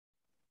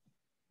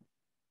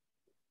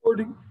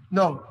Recording?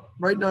 No,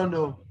 right now,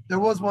 no. There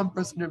was one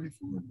person here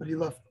before, but he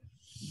left.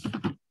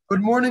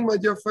 Good morning, my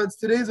dear friends.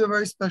 Today is a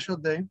very special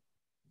day.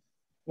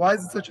 Why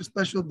is it such a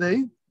special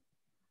day?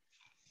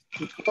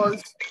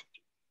 Because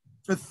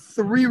for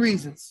three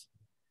reasons.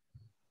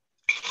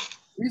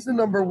 Reason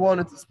number one,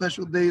 it's a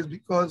special day is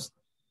because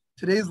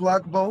today is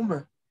Lag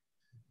BaOmer.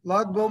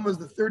 Lag BaOmer is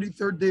the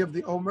 33rd day of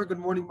the Omer. Good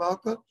morning,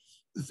 Malka.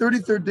 The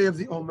 33rd day of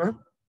the Omer.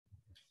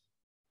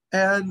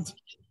 And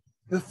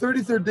the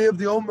 33rd day of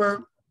the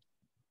Omer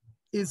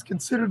is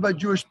considered by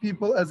Jewish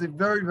people as a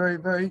very, very,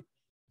 very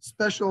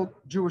special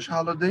Jewish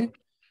holiday.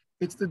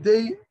 It's the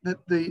day that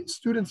the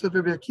students of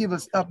Rabbi Akiva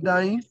stopped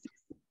dying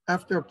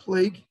after a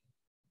plague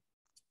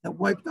that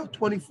wiped out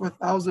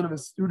 24,000 of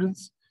his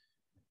students.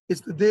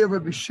 It's the day of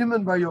Rabbi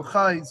Shimon Bar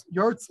Yochai's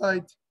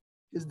yahrzeit,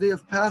 his day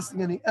of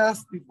passing, and he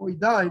asked before he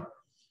died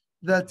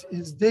that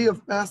his day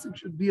of fasting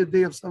should be a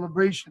day of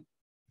celebration.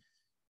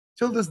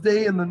 Till this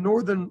day, in the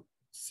northern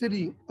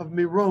city of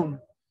Meron,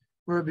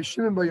 where Rabbi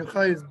Shimon Bar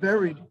Yochai is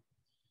buried,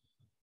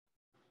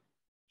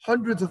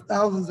 hundreds of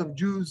thousands of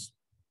Jews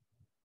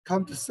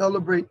come to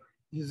celebrate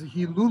his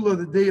Hilula,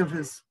 the day of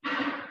his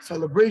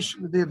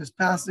celebration, the day of his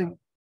passing.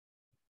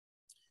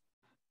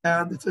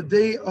 And it's a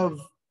day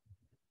of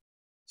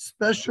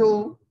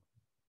special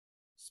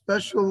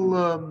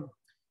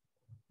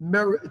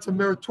merit. It's a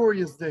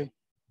meritorious day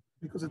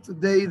because it's a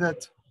day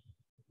that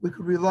we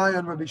could rely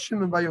on Rabbi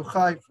Shimon Bar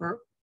Yochai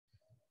for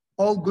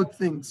all good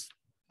things,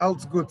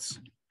 alles goods.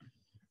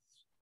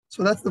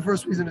 So that's the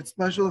first reason it's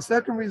special. The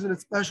second reason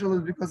it's special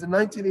is because in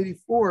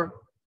 1984,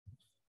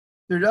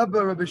 the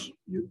Rebbe, Rabbi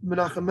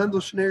Menachem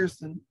Mendel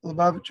Schneerson,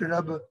 Lubavitcher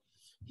Rebbe,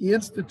 he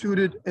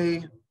instituted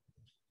a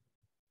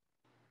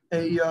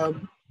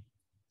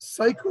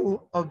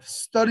cycle of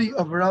study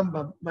of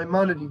Rambam,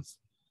 Maimonides.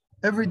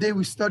 Every day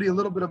we study a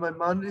little bit of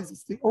Maimonides.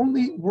 It's the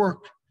only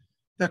work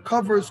that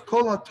covers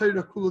Kol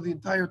HaTorah Kula, the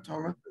entire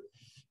Torah.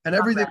 And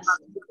every day we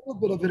study a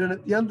little bit of it. And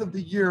at the end of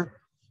the year,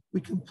 we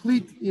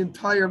complete the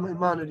entire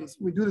Maimonides.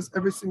 We do this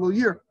every single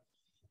year.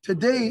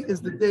 Today is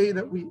the day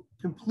that we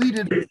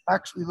completed,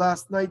 actually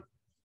last night,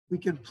 we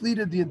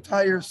completed the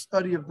entire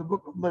study of the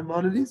book of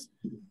Maimonides.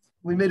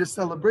 We made a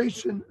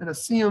celebration and a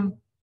siyum.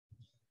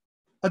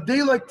 A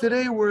day like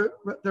today where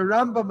the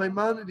Rambam,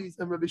 Maimonides,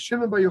 and Rabbi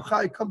Shimon Bar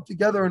Yochai come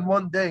together in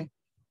one day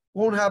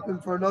won't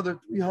happen for another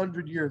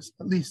 300 years,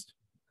 at least.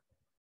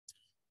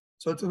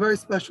 So it's a very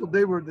special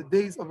day where the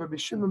days of Rabbi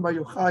Shimon Bar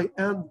Yochai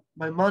and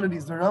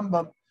Maimonides, the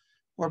Rambam,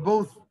 are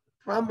both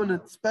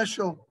prominent,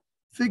 special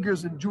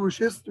figures in Jewish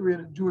history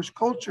and in Jewish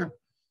culture.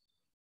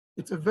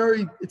 It's a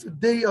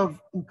day of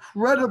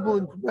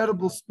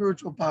incredible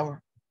spiritual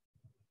power.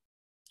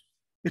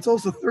 It's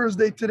also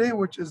Thursday today,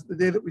 which is the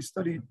day that we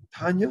studied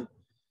Tanya.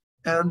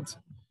 And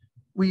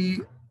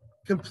we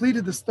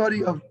completed the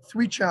study of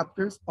 3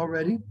 chapters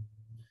already.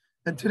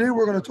 And today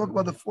we're going to talk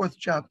about the 4th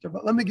chapter.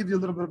 But let me give you a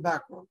little bit of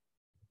background.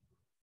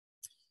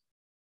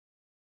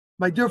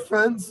 My dear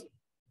friends,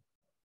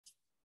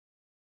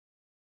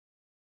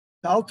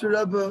 the Alter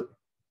Rebbe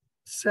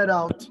set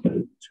out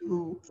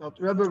to,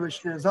 Alter Rebbe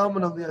Rishner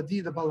Zalman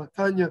al-Liadi, the Baal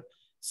Tanya,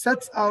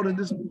 sets out in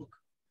this book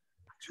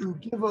to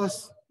give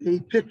us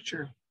a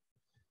picture,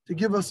 to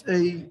give us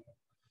a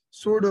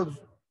sort of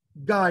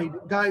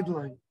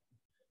guideline,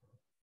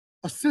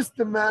 a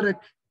systematic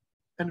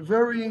and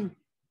very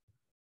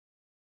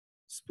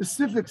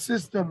specific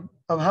system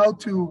of how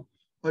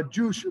a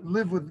Jew should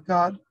live with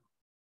God,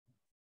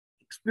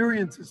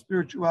 experience his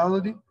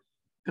spirituality,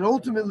 and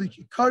ultimately,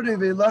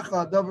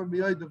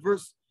 the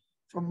verse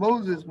from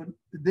Moses, when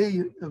the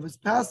day of his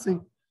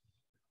passing,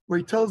 where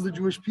he tells the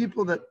Jewish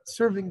people that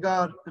serving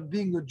God and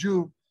being a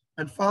Jew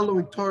and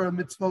following Torah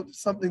mitzvot is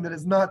something that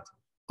is not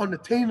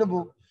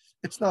unattainable,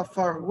 it's not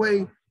far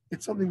away,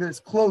 it's something that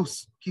is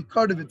close,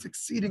 it's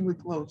exceedingly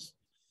close.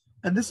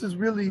 And this is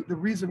really the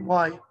reason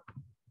why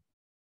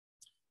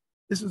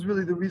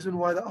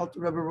the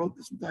Alter Rebbe wrote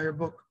this entire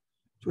book,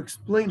 to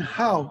explain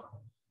how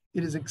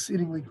it is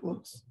exceedingly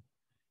close.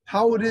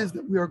 How it is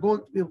that we are going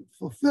to be able to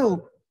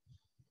fulfill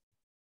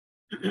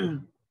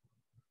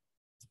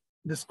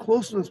this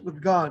closeness with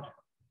God.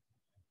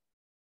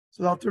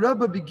 So the Alter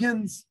Rebbe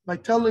begins by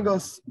telling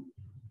us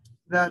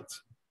that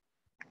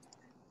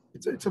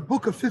it's a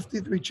book of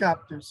 53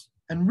 chapters,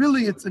 and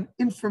really it's an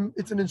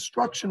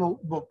instructional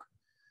book.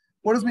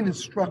 What does it mean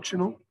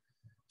instructional?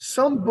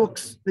 Some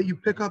books that you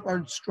pick up are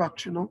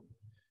instructional,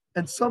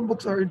 and some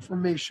books are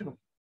informational,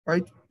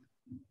 right?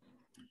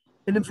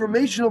 An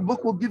informational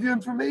book will give you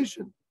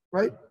information,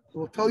 right? It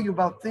will tell you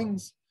about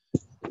things,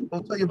 it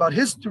will tell you about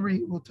history,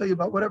 it will tell you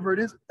about whatever it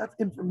is. That's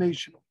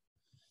informational.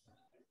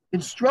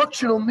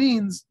 Instructional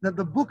means that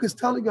the book is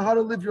telling you how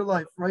to live your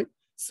life, right?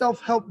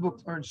 Self-help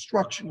books are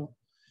instructional.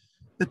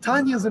 The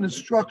Tanya is an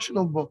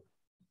instructional book.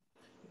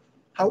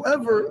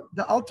 However,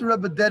 the Alter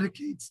Rebbe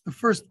dedicates the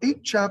first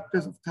 8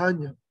 chapters of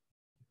Tanya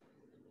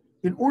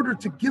in order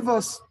to give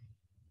us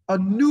a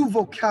new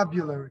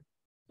vocabulary.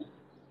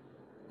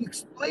 He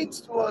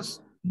explains to us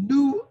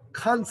new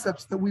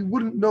concepts that we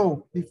wouldn't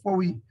know before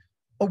we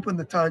open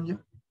the Tanya.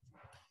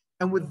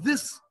 And with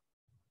this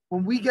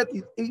when we get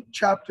these 8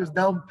 chapters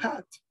down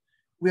pat,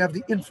 we have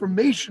the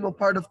informational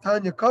part of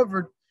Tanya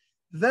covered,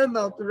 then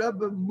the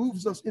Rebbe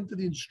moves us into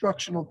the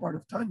instructional part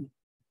of Tanya.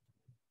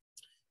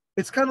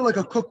 It's kind of like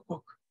a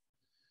cookbook.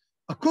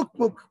 A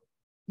cookbook,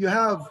 you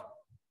have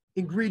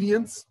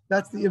ingredients,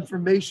 that's the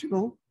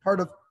informational part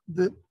of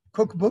the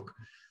cookbook,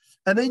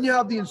 and then you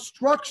have the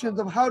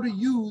instructions of how to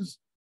use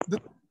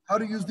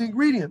the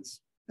ingredients.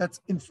 That's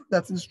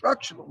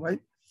instructional, right?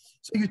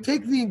 So you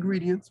take the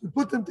ingredients, you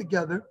put them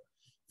together.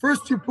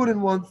 First you put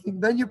in one thing,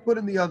 then you put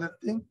in the other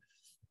thing,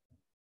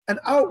 and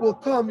out will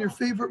come your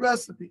favorite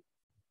recipe.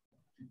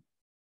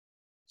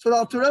 So the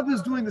Alter Rebbe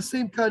is doing the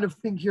same kind of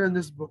thing here in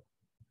this book.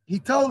 He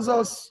tells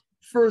us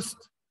first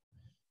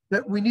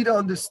that we need to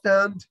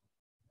understand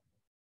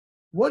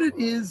what it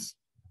is,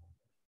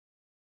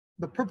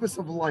 the purpose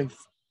of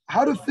life,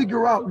 how to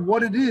figure out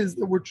what it is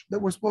that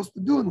we're supposed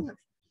to do in life.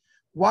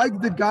 Why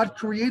did God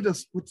create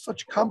us with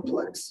such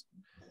complex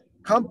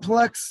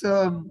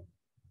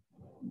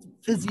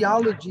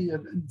physiology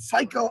and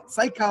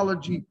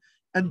psychology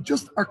and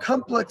just our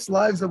complex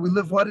lives that we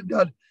live? Why did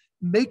God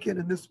make it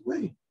in this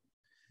way?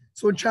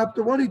 So in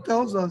chapter 1, he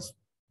tells us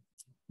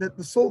that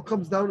the soul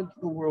comes down into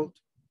the world,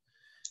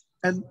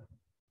 and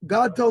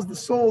God tells the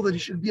soul that he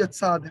should be a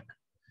tzaddik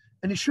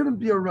and he shouldn't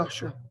be a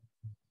rasha.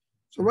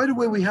 So right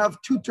away we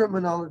have 2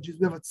 terminologies.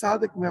 We have a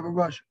tzaddik and we have a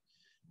rasha.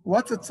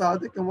 What's a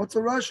tzaddik and what's a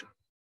rasha?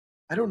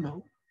 I don't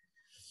know.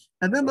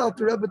 And then the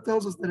Alter Rebbe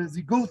tells us that as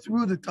you go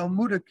through the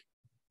Talmudic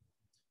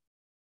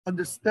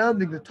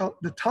understanding,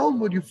 the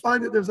Talmud, you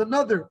find that there's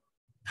another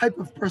type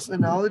of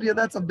personality, and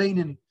that's a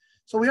Beinani.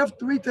 So we have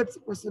 3 types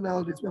of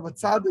personalities. We have a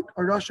tzaddik,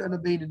 a rasha, and a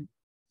Beinani.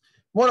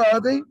 What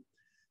are they?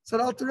 So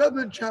the Alter Rebbe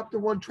in chapter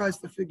 1 tries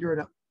to figure it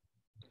out.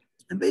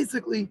 And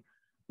basically,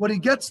 what he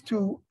gets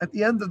to at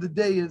the end of the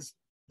day is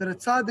that a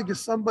tzaddik is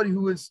somebody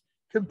who is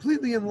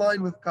completely in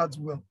line with God's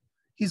will.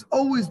 He's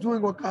always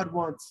doing what God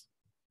wants.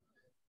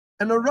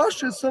 And a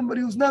rasha is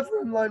somebody who's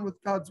never in line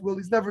with God's will.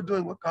 He's never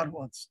doing what God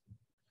wants.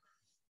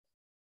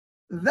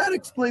 That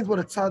explains what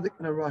a tzaddik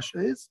and a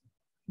rasha is.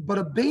 But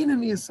a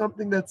Beinani is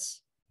something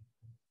that's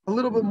a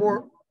little bit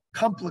more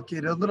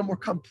complicated, a little more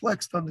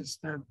complex to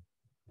understand.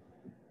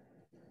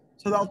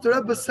 So the Alter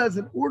Rebbe says,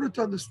 in order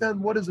to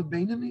understand what is a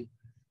Beinani,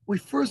 we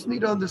first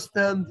need to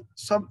understand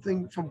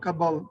something from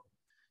Kabbalah.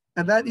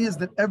 And that is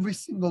that every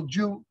single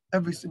Jew,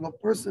 every single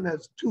person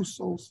has 2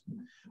 souls.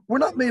 We're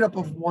not made up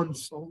of 1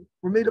 soul.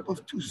 We're made up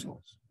of 2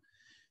 souls.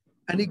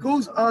 And he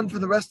goes on for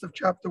the rest of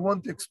chapter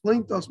 1 to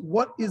explain to us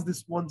what is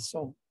this 1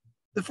 soul.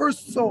 The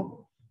first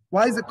soul.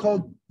 Why is it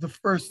called the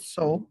first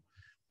soul?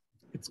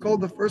 It's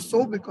called the first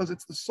soul because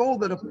it's the soul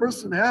that a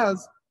person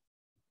has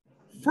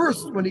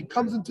first when he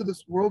comes into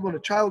this world. When a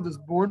child is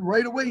born,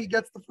 right away he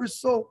gets the first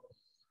soul.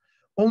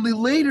 Only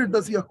later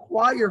does he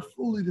acquire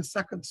fully the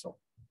second soul.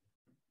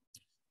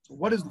 So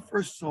what is the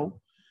first soul?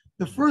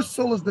 The first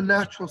soul is the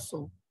natural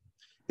soul.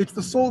 It's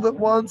the soul that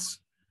wants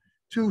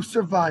to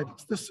survive.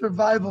 It's the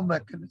survival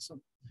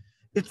mechanism.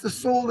 It's the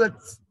soul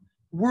that's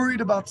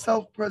worried about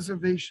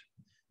self-preservation.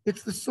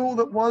 It's the soul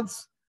that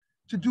wants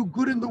to do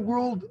good in the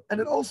world.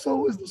 And it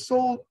also is the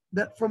soul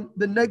that from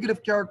the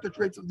negative character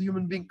traits of the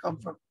human being come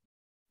from.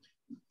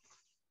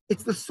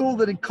 It's the soul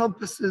that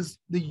encompasses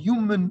the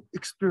human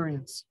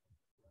experience.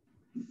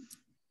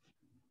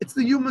 It's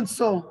the human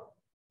soul,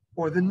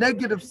 or the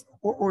negative,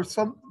 or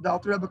some, the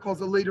Alter Rebbe calls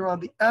it later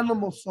on, the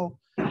animal soul.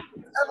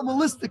 It's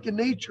animalistic in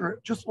nature.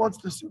 It just wants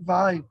to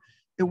survive.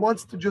 It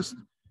wants to just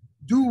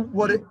do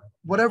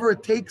whatever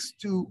it takes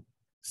to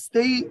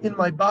stay in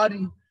my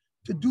body,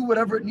 to do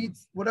whatever it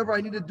needs, whatever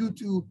I need to do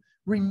to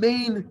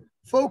remain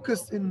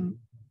focused in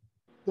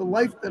the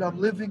life that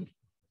I'm living.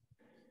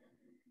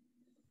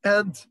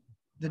 And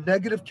the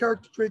negative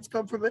character traits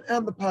come from it,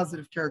 and the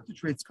positive character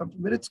traits come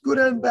from it. It's good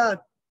and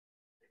bad.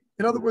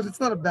 In other words, it's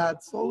not a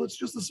bad soul, it's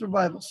just a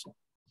survival soul.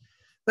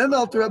 Then the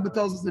Alter Rebbe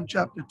tells us in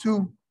chapter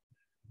 2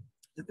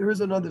 that there is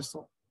another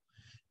soul.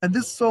 And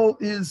this soul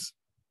is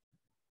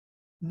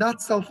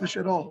not selfish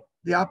at all,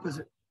 the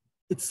opposite.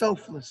 It's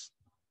selfless.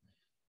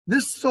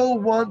 This soul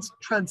wants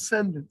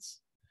transcendence.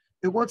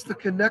 It wants to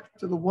connect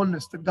to the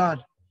oneness, to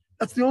God.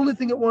 That's the only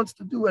thing it wants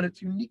to do, and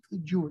it's uniquely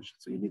Jewish.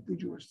 It's a uniquely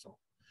Jewish soul.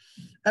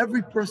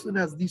 Every person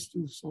has these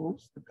 2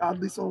 souls, the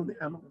godly soul and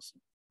the animal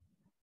soul.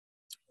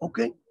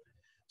 Okay?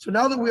 So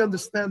now that we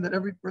understand that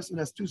every person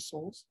has 2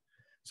 souls,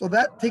 so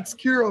that takes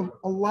care of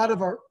a lot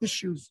of our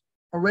issues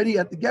already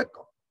at the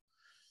get-go.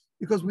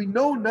 Because we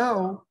know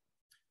now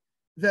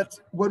that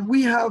when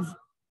we have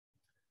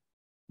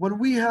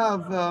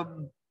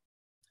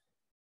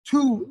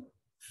 2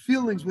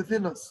 feelings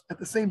within us at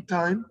the same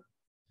time,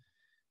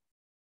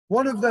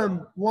 one of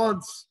them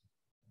wants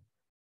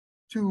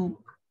to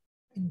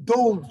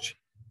indulge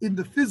in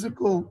the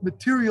physical,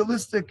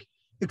 materialistic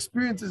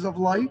experiences of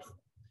life.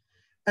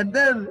 And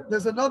then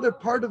there's another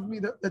part of me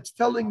that's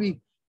telling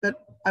me that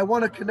I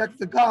want to connect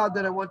to God,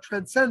 that I want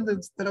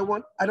transcendence, that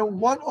I don't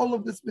want all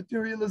of this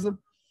materialism.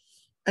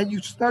 And you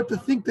start to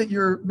think that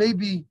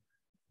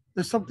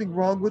there's something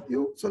wrong with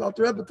you. So the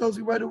Alter Rebbe tells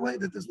you right away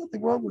that there's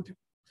nothing wrong with you.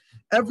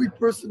 Every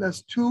person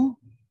has 2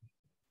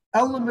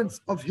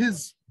 elements of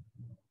his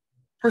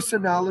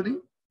personality.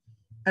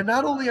 And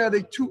not only are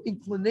they two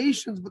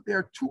inclinations, but they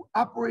are two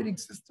operating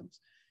systems.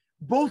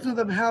 Both of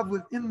them have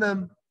within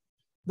them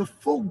the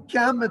full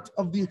gamut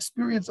of the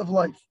experience of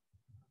life.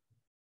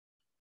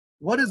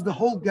 What is the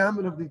whole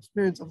gamut of the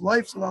experience of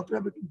life? So the Alter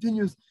Rebbe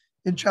continues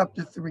in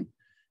chapter 3.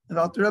 And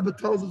the Alter Rebbe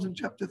tells us in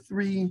chapter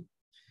 3,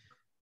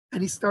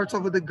 and he starts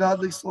off with the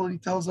godly soul, and he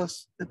tells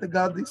us that the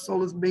godly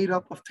soul is made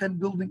up of 10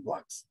 building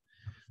blocks.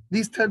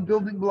 These 10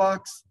 building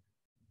blocks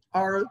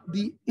are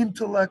the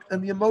intellect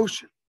and the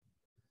emotion.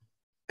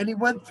 And he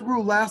went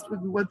through, last week,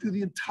 we went through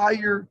the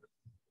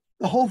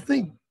whole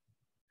thing.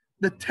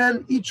 The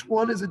 10, each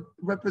one is a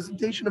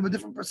representation of a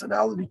different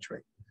personality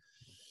trait.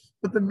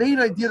 But the main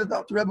idea that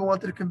Dr. Rebbe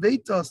wanted to convey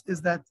to us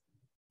is that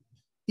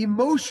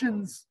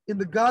emotions in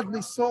the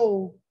godly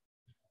soul,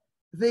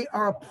 they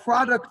are a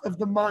product of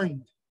the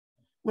mind.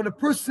 When a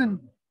person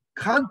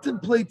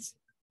contemplates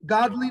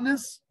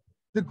godliness,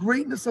 the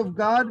greatness of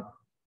God,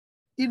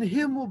 in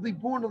him will be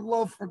born a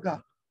love for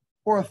God,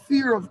 or a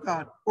fear of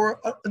God,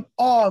 or an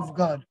awe of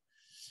God.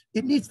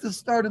 It needs to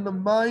start in the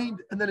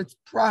mind, and then it's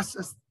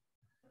processed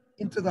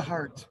into the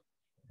heart.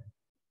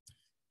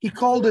 He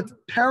called it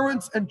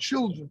parents and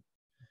children.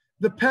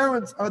 The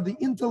parents are the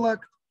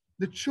intellect,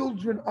 the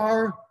children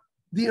are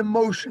the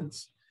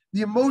emotions.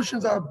 The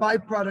emotions are a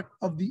byproduct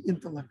of the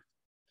intellect.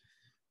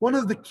 One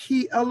of the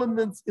key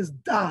elements is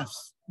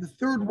das. The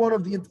third one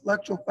of the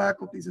intellectual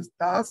faculties is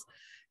das,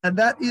 and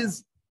that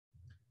is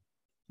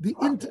the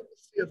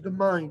intimacy of the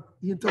mind,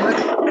 the intellect.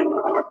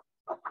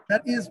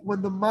 That is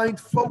when the mind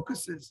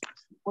focuses,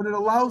 when it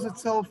allows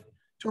itself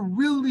to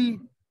really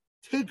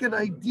take an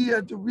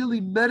idea, to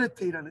really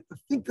meditate on it, to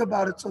think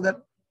about it, so that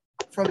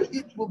from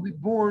it will be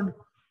born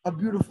a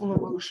beautiful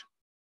emotion.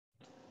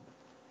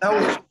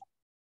 But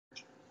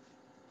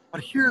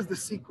here's the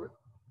secret.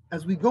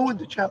 As we go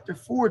into chapter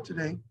 4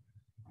 today,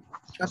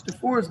 chapter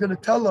 4 is going to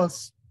tell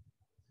us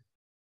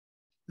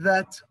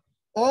that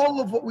all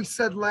of what we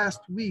said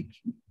last week,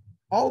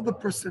 all the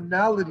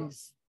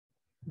personalities,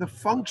 the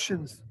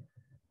functions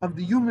of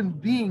the human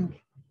being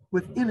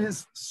within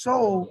his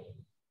soul,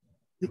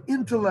 the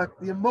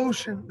intellect, the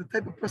emotion, the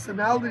type of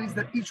personalities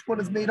that each one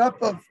is made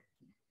up of.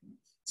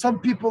 Some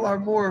people are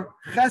more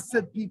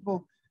chesed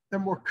people, they're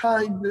more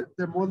kind,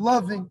 they're more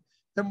loving,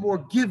 they're more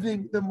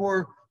giving, they're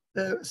more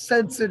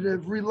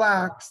sensitive,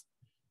 relaxed,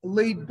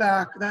 laid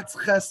back. That's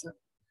chesed.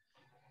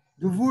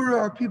 Gevura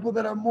are people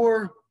that are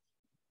more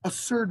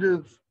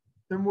assertive,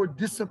 they're more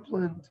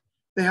disciplined,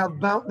 they have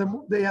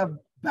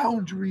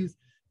boundaries,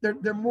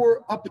 they're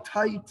more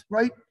uptight,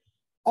 right?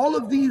 All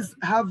of these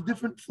have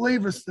different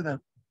flavors to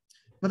them,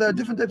 but there are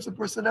different types of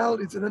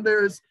personalities. And then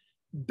there's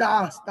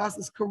das. Das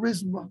is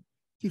charisma,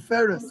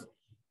 tiferes,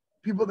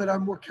 people that are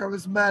more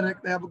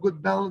charismatic, they have a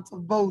good balance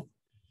of both,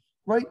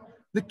 right?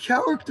 The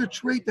character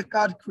trait that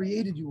God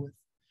created you with,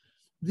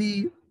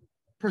 the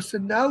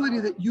personality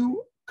that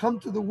you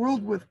come to the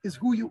world with is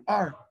who you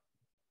are.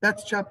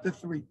 That's chapter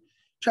 3.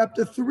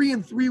 Chapter 3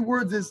 in 3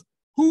 words is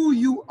who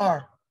you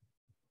are.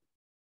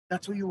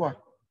 That's who you are.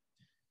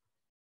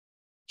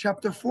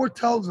 Chapter 4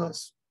 tells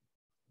us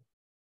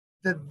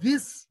that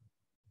this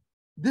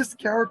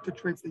character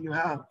traits that you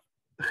have,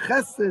 the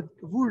chesed,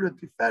 kavura,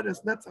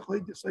 tiferes, netzach,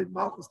 hod, yesod,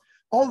 malchus,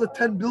 all the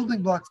 10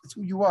 building blocks, it's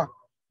who you are.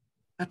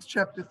 That's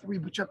chapter 3.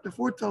 But chapter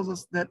 4 tells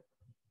us that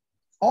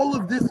all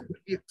of this can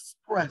be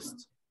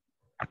expressed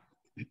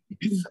to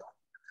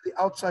the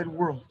outside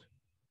world.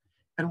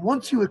 And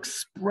once you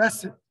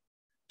express it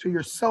to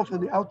yourself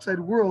in the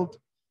outside world,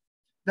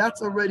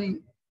 that's already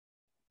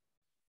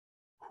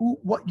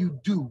what you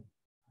do.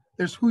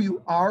 There's who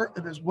you are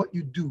and there's what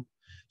you do.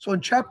 So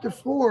in chapter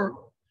 4,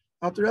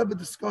 Alter Rebbe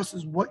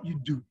discusses what you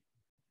do.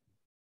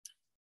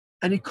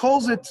 And he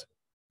calls it,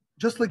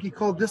 just like he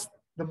called this,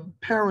 the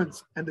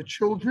parents and the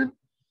children,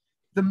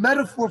 the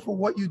metaphor for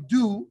what you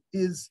do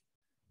is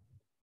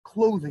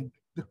clothing,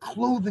 the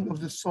clothing of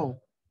the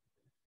soul,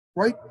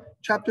 right?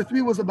 Chapter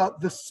 3 was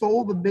about the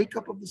soul, the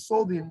makeup of the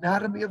soul, the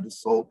anatomy of the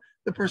soul,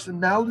 the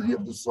personality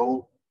of the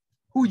soul,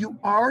 who you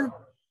are.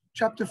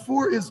 Chapter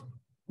 4 is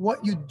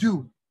what you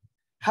do,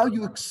 how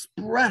you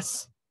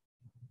express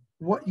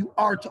what you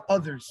are to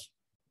others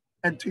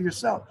and to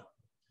yourself.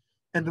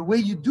 And the way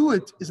you do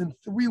it is in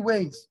 3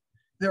 ways.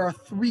 There are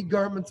 3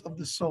 garments of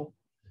the soul.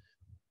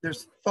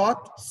 There's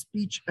thought,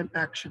 speech, and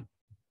action.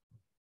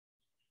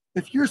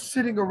 If you're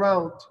sitting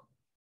around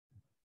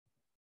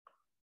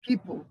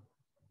people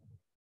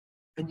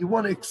and you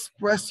want to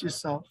express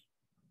yourself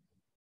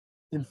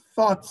in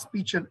thought,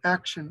 speech, and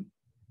action,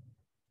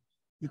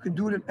 you can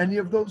do it in any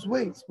of those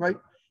ways, right?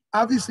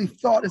 Obviously,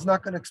 thought is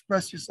not going to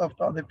express yourself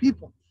to other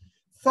people.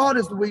 Thought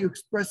is the way you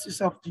express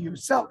yourself to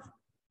yourself.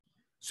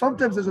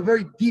 Sometimes there's a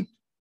very deep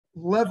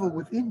level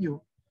within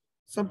you.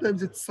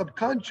 Sometimes it's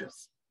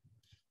subconscious.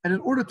 And in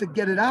order to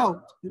get it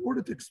out, in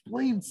order to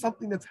explain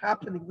something that's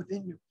happening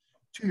within you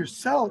to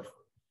yourself,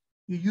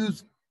 you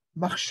use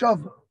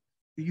machshava,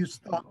 you use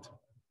thought.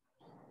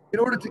 In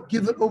order to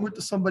give it over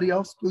to somebody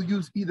else, you'll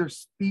use either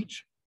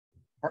speech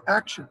or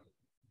action.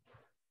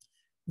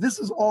 This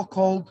is all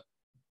called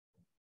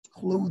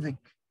clothing.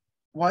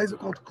 Why is it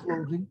called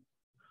clothing?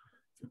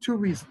 For two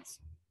reasons.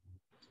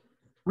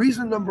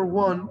 Reason number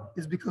one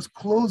is because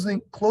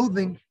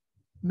clothing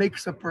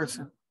makes a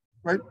person,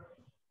 right?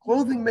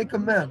 Clothing make a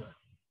man.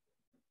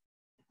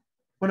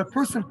 When a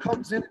person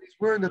comes in and he's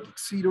wearing a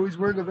tuxedo, he's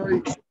wearing a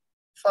very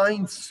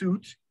fine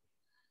suit,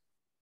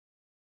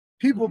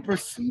 people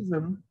perceive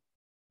him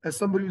as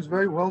somebody who's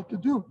very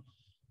well-to-do.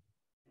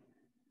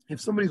 If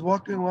somebody's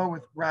walking around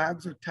with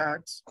rags or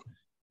tags,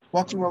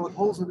 walking around with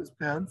holes in his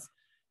pants,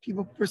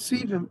 people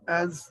perceive him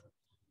as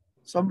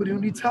somebody who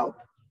needs help.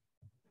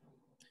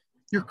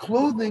 Your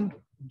clothing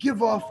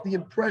give off the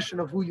impression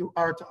of who you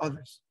are to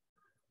others.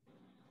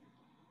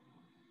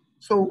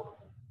 So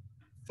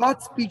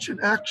thought, speech,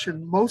 and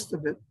action, most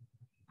of it,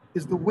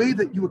 is the way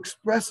that you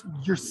express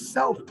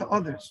yourself to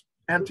others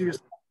and to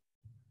yourself.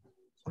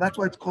 So that's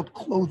why it's called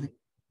clothing.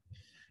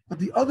 But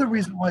the other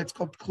reason why it's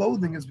called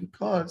clothing is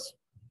because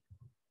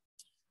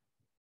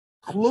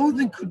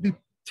clothing could be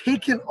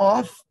taken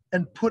off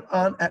and put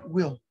on at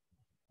will.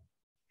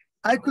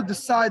 I could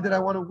decide that I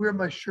want to wear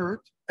my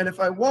shirt, and if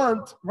I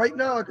want, right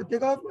now I could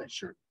take off my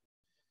shirt.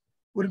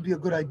 Wouldn't be a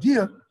good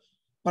idea,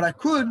 but I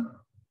could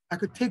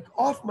take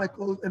off my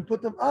clothes and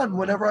put them on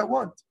whenever I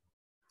want.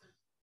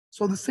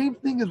 So the same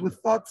thing is with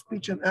thought,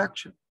 speech, and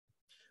action.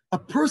 A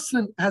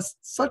person has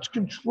such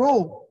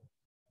control.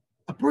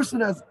 A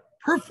person has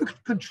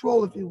perfect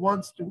control, if he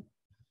wants to,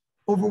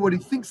 over what he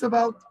thinks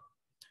about,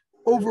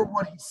 over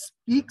what he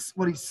speaks,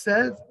 what he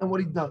says, and what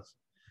he does.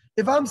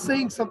 If I'm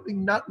saying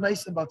something not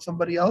nice about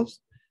somebody else,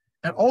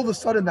 and all of a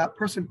sudden that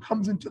person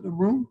comes into the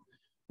room,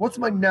 what's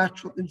my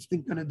natural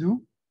instinct going to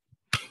do?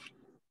 I'm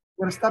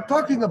going to stop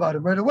talking about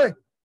him right away.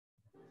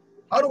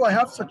 How do I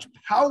have such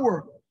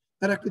power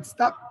that I could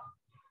stop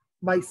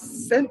my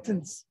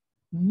sentence,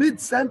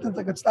 mid-sentence,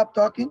 I could stop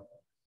talking?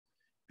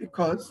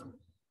 Because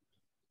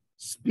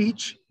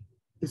speech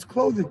is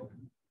clothing.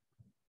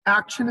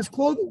 Action is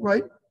clothing,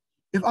 right?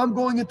 If I'm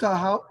going into a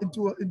house,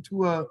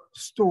 into a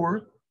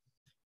store,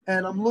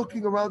 and I'm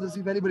looking around to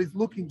see if anybody's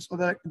looking so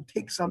that I can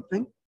take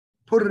something,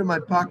 put it in my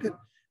pocket,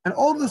 and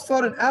all of a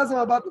sudden, as I'm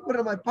about to put it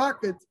in my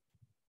pocket,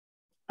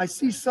 I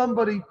see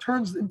somebody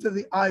turns into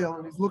the aisle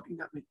and he's looking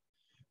at me.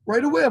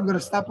 Right away, I'm going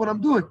to stop what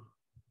I'm doing.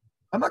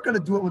 I'm not going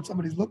to do it when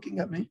somebody's looking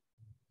at me.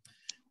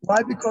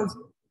 Why? Because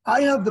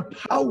I have the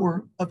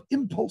power of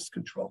impulse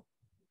control.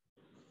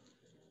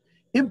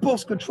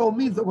 Impulse control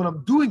means that when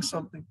I'm doing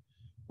something,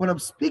 when I'm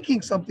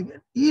speaking something,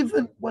 and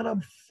even when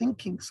I'm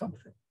thinking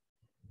something,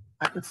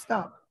 I could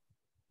stop.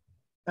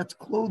 That's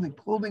clothing.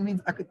 Clothing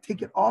means I could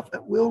take it off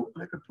at will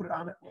and I could put it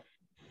on at will.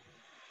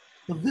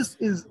 So this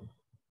is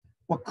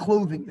what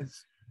clothing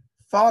is.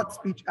 Thought,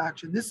 speech,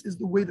 action. This is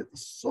the way that the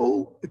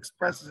soul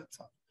expresses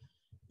itself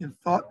in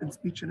thought and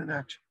speech and in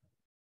action.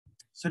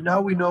 So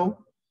now we know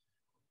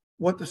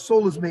what the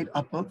soul is made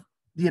up of,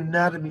 the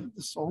anatomy of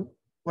the soul,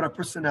 what our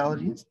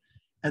personality is,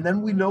 and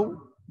then we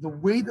know the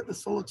way that the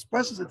soul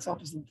expresses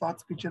itself is in thought,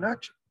 speech, and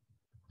action.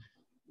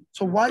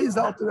 So why is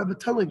the Alter Rebbe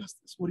telling us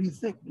this? What do you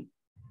think?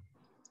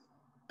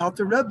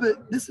 Alter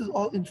Rebbe, this is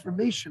all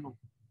informational,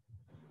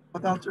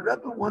 but the Alter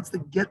Rebbe wants to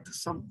get to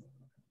something,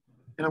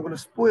 and I'm going to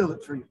spoil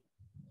it for you.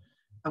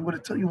 I'm going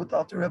to tell you what the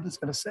Alter Rebbe is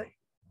going to say.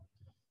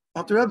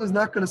 Alter Rebbe is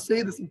not going to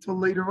say this until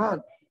later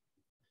on.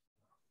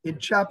 In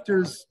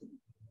chapters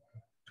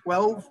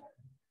 12,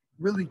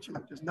 really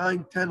chapters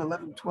 9, 10,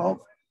 11, 12,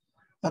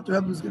 Alter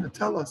Rebbe is going to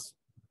tell us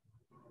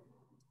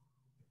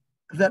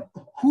that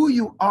who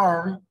you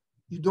are,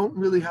 you don't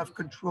really have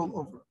control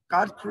over.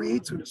 God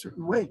creates you in a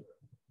certain way.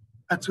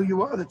 That's who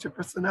you are, that's your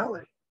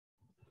personality.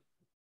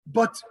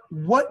 But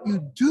what you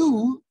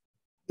do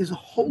is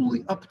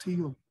wholly up to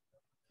you.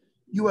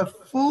 You have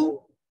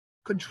full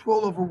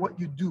control over what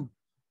you do,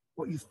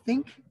 what you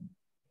think,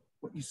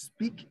 what you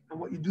speak, and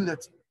what you do.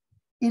 That's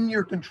in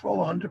your control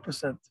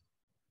 100%.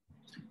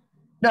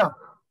 Now,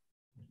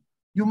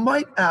 you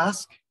might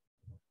ask,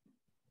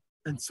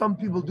 and some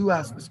people do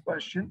ask this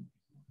question,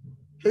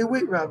 hey,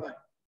 wait, Rabbi,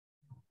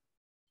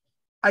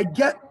 I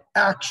get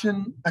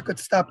action, I could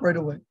stop right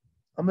away.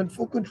 I'm in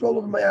full control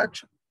over my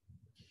action.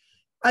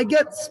 I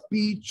get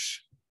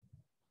speech,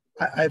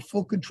 I have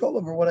full control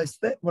over what I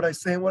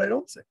say and what I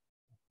don't say.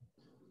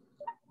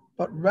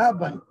 But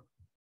Rabbi,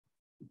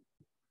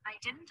 I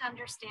didn't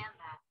understand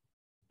that.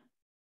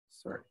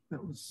 Sorry,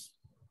 that was.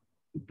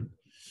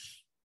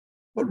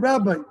 But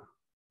Rabbi,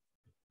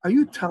 are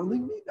you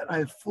telling me that I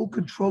have full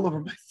control over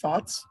my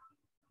thoughts?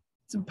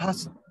 It's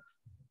impossible.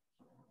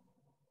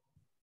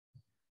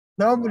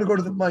 Now I'm going to go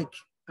to the mic,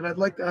 and I'd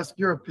like to ask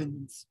your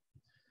opinions.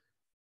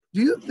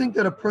 Do you think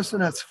that a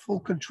person has full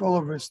control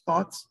over his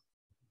thoughts?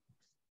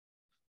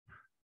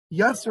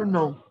 Yes or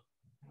no?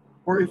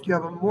 Or if you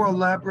have a more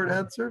elaborate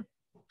answer,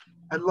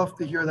 I'd love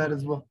to hear that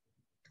as well.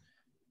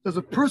 Does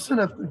a person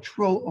have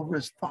control over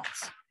his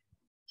thoughts?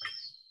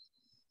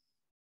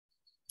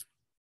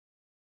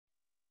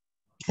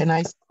 Can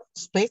I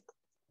speak?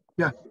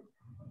 Yeah.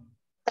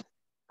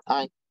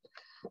 Hi.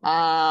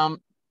 I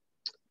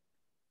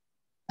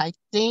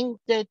think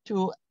that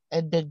to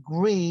a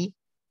degree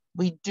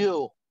we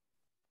do.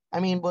 I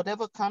mean,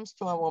 whatever comes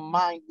to our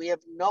mind, we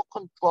have no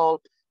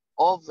control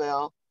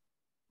over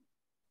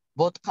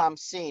what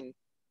comes in.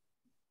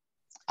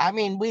 I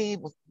mean, we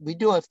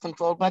do have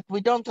control, but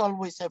we don't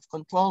always have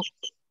control.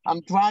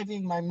 I'm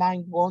driving, my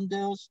mind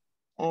wanders,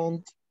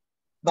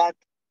 but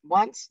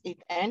once it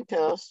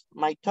enters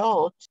my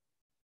thoughts,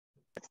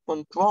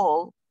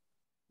 control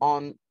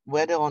on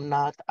whether or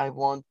not I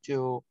want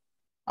to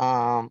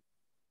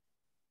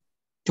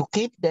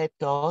keep that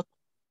thought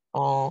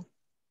or,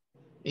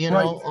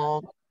 Right,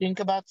 or think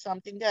about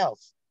something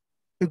else.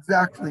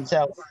 exactly.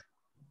 So,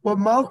 What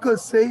Malka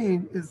is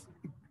saying is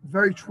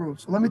very true.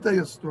 So let me tell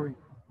you a story.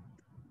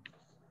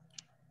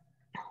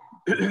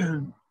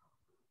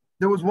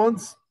 There was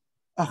once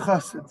a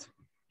chassid.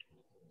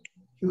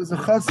 He was a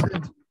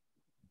chassid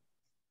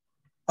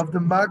of the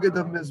Maggid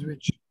of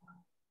Mezrich.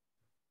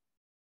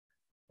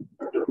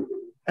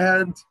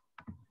 And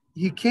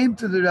he came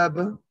to the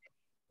Rebbe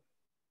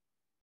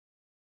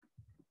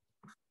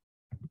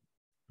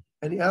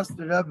and he asked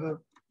the Rebbe,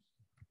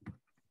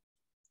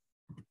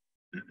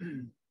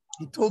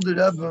 he told the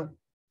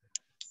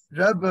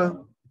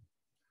Rebbe,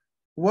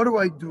 what do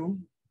I do?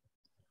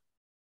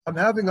 I'm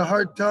having a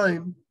hard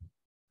time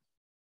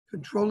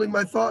controlling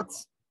my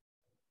thoughts.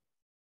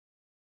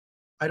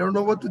 I don't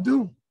know what to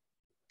do.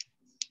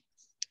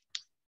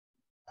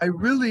 I'm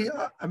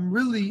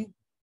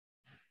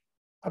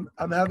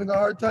having a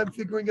hard time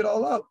figuring it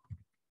all out.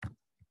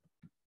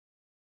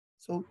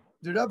 So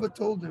the Rebbe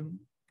told him,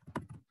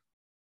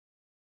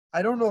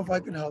 I don't know if I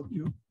can help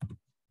you.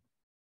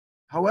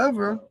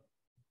 However,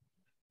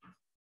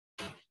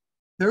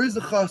 there is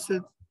a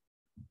chassid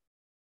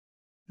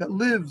that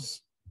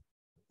lives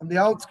on the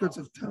outskirts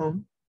of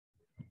town,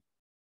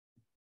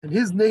 and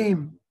his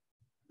name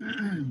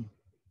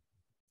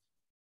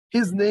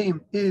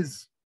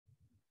is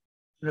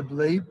Reb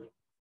Leib,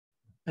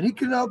 and he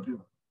can help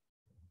you.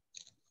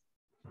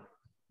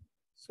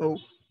 So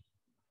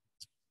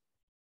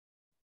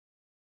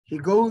he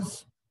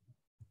goes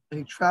and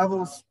he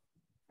travels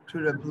to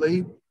Reb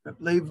Leib. Reb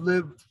Leib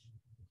lived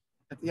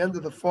at the end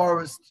of the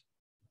forest,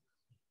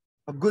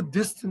 a good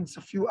distance,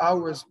 a few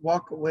hours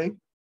walk away.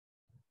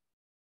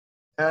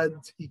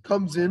 And he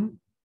comes in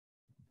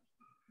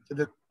to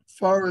the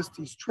forest.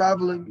 He's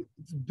traveling.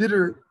 It's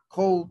bitter,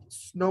 cold,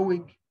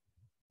 snowing.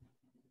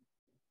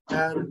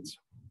 And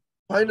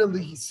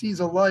finally, he sees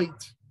a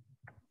light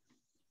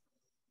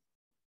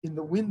in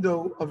the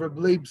window of Reb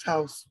Leib's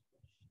house.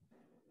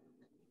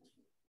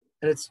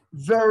 And it's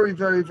very,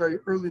 very, very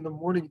early in the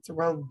morning. It's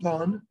around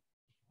dawn.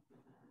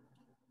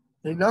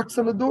 And he knocks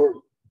on the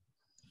door.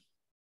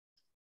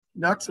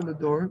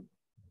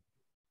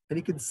 And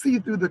he can see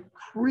through the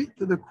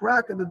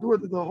crack in the door,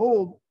 through the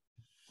hole,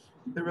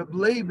 that Reb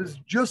Leib is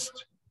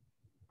just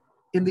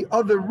in the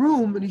other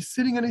room, and he's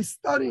sitting and he's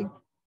studying.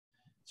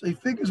 So he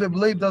figures Reb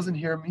Leib doesn't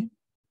hear me,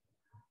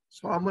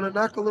 so I'm going to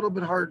knock a little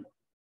bit hard.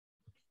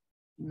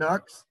 He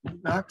knocks, and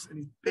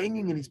he's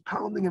banging and he's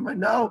pounding, and by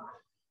now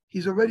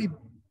he's already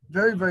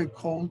very, very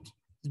cold.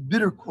 He's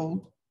bitter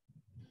cold,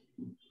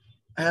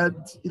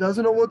 and he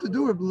doesn't know what to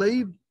do. Reb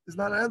Leib is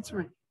not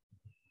answering.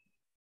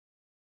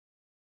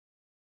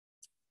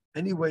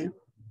 Anyway,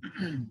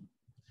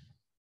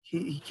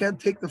 he can't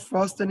take the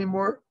frost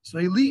anymore, so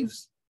he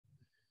leaves.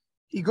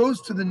 He goes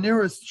to the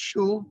nearest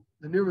shul,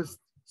 the nearest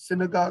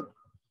synagogue,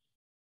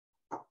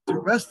 to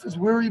rest his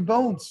weary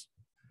bones,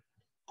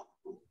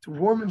 to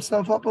warm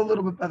himself up a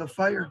little bit by the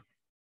fire.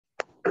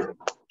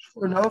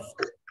 Sure enough,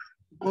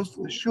 he goes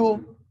to the shul,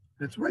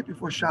 and it's right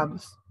before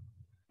Shabbos.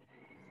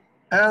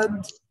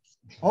 And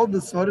all of a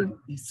sudden,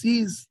 he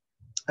sees,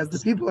 as the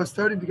people are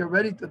starting to get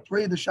ready to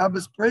pray the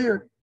Shabbos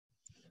prayer,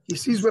 he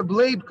sees Reb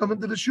Leib come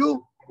into the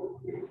shul.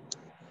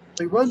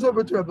 So he runs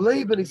over to Reb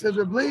Leib and he says,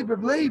 Reb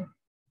Leib.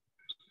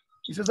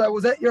 He says, I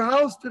was at your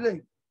house today.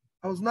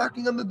 I was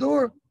knocking on the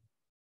door.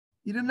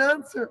 You didn't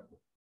answer.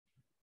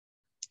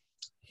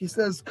 He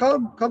says,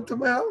 come to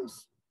my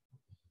house.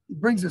 He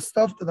brings his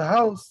stuff to the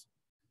house.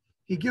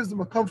 He gives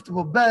him a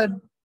comfortable bed.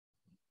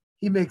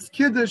 He makes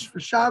kiddush for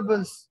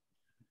Shabbos.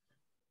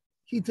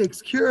 He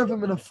takes care of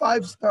him in a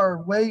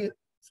 5-star way,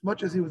 as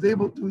much as he was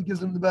able to. He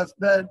gives him the best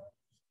bed.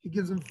 He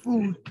gives him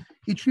food.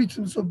 He treats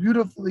him so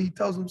beautifully. He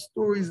tells him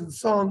stories and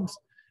songs.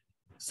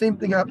 Same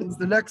thing happens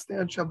the next day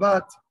on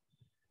Shabbat.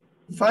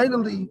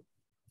 Finally,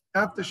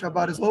 after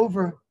Shabbat is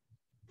over,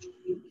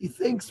 he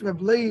thanks Reb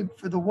Leib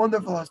for the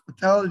wonderful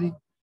hospitality.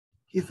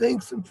 He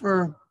thanks him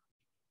for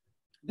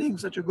being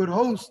such a good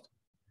host.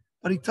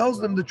 But he tells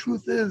them the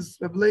truth is,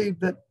 Reb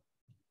Leib, that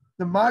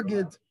the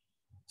Maggid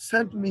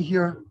sent me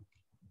here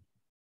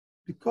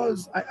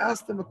because I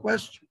asked him a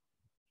question.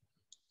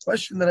 The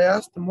question that I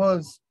asked him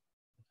was,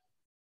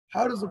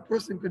 how does a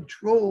person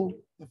control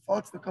the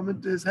thoughts that come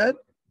into his head?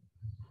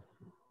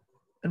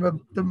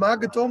 And the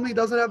Maggid told me he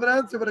doesn't have an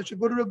answer, but I should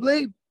go to Reb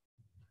Leib.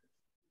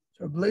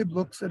 So Reb Leib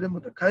looks at him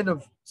with a kind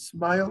of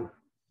smile,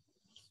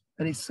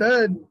 and he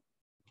said,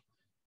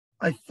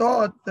 I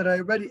thought that I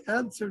already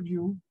answered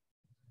you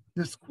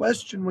this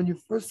question when you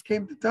first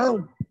came to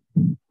town.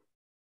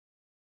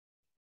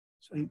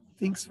 So he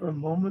thinks for a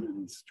moment, and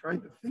he's trying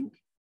to think.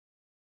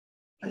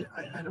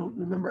 I don't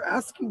remember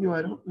asking you.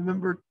 I don't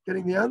remember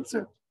getting the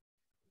answer.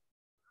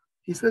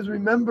 He says,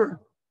 remember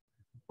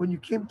when you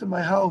came to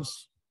my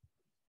house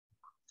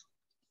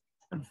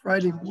on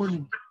Friday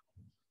morning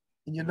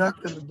and you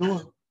knocked on the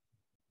door.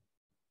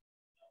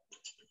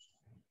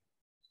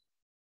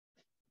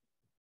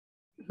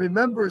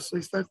 Remember, so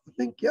he starts to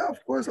think, yeah,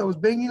 of course, I was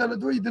banging on the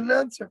door, you didn't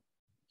answer.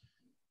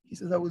 He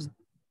says, I was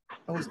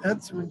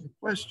answering the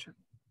question.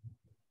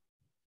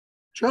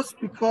 Just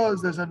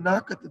because there's a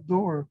knock at the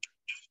door,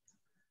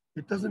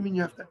 it doesn't mean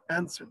you have to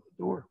answer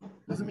the door.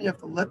 It doesn't mean you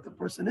have to let the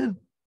person in.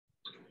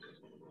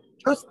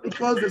 Just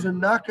because there's a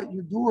knock at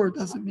your door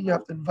doesn't mean you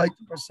have to invite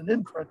the person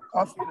in for a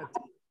coffee and a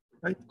tea,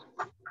 right?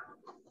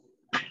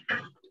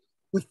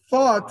 With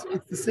thought,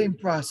 it's the same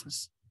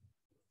process.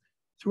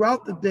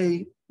 Throughout the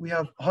day, we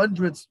have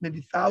hundreds,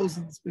 maybe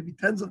thousands, maybe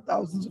tens of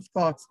thousands of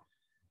thoughts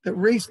that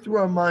race through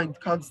our mind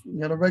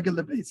constantly on a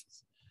regular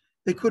basis.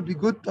 They could be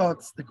good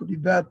thoughts, they could be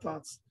bad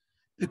thoughts.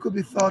 They could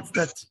be thoughts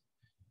that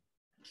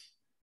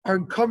are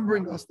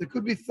encumbering us. They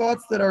could be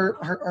thoughts that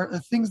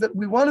are things that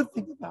we want to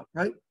think about,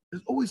 right?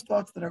 There's always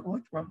thoughts that are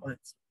going through our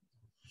minds.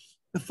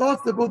 The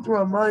thoughts that go through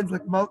our minds,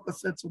 like Malka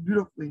said so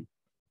beautifully,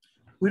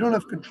 we don't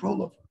have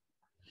control over.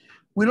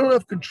 We don't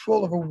have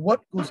control over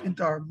what goes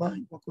into our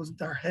mind, what goes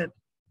into our head.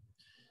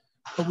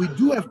 But we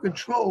do have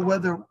control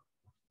whether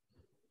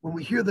when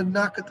we hear the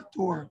knock at the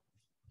door,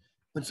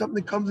 when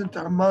something comes into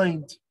our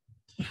mind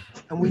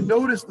and we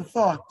notice the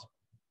thought,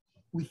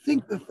 we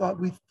think the thought,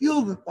 we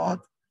feel the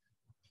thought,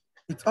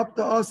 it's up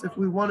to us if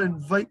we want to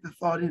invite the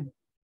thought in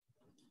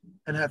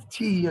and have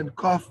tea and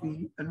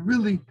coffee and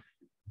really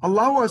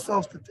allow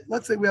ourselves to,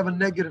 let's say we have a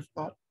negative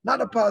thought,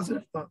 not a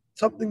positive thought,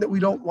 something that we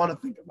don't want to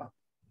think about.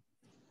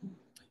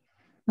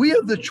 We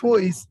have the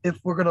choice if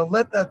we're going to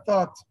let that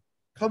thought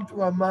come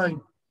to our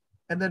mind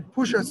and then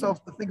push ourselves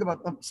to think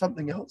about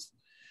something else.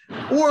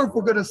 Or if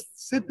we're going to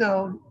sit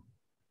down,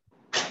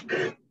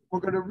 we're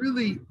going to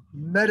really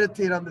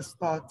meditate on this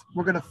thought.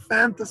 We're going to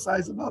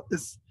fantasize about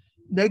this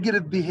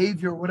negative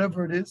behavior,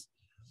 whatever it is,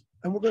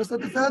 and we're going to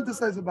start to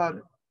fantasize about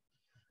it.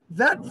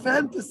 That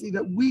fantasy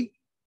that we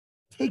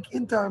take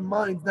into our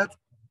minds, that's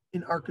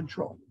in our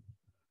control.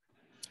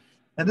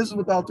 And this is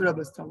what the Alter Rebbe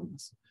is telling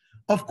us.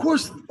 Of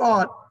course,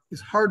 thought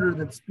is harder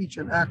than speech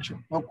and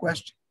action, no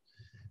question.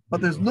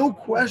 But there's no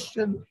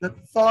question that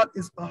thought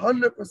is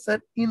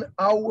 100% in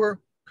our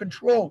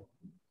control.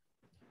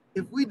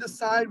 If we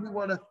decide we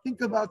want to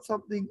think about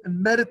something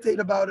and meditate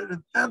about it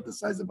and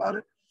fantasize about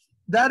it,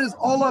 that is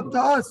all up to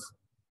us.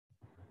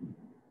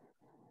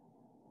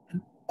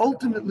 And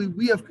ultimately,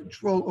 we have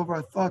control over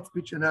our thought,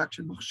 speech, and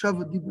action.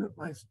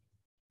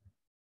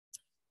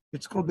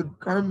 It's called the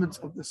garments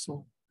of the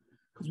soul,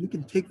 because we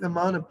can take them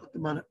on and put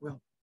them on at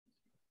will.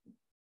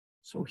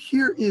 So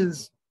here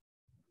is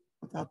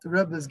what the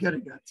Rebbe is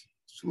getting at,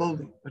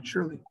 slowly but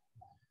surely.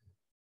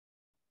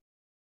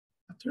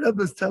 The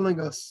Rebbe is telling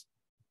us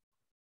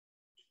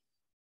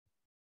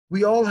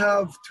we all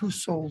have two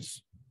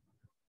souls.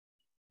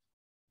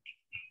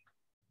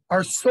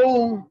 Our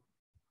soul,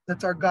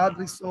 that's our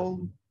godly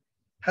soul,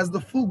 has the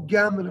full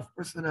gamut of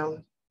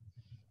personality.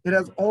 It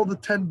has all the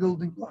 10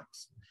 building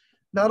blocks.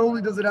 Not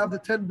only does it have the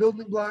 10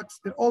 building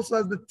blocks, it also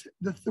has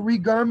the 3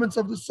 garments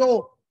of the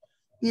soul.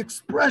 The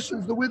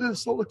expressions, the way that the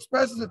soul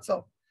expresses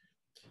itself,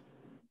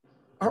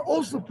 are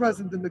also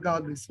present in the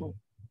godly soul.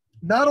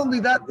 Not only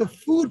that, the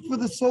food for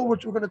the soul,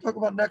 which we're going to talk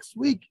about next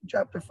week, in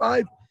chapter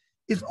 5,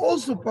 is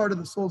also part of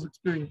the soul's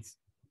experience.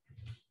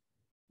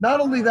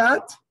 Not only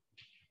that,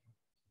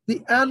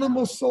 the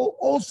animal soul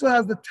also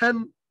has the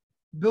 10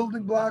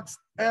 building blocks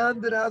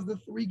and it has the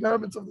 3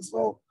 garments of the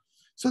soul.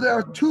 So there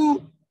are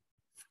 2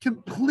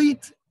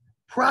 complete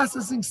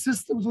processing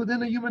systems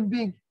within a human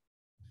being.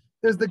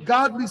 There's the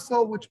godly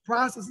soul, which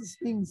processes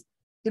things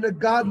in a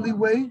godly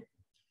way.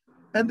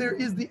 And there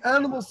is the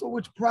animal soul,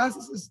 which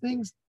processes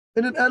things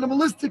in an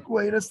animalistic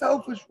way, in a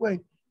selfish way,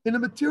 in a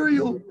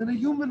material, in a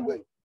human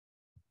way.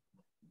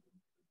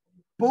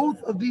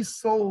 Both of these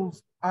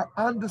souls are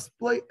on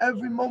display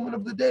every moment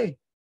of the day.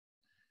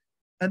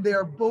 And they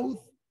are both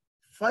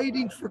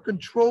fighting for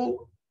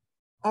control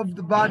of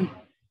the body.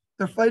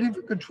 They're fighting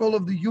for control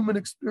of the human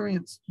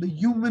experience, the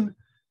human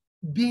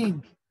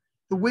being.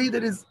 The way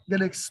that is going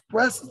to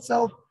express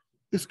itself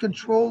is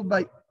controlled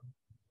by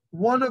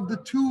one of the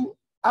 2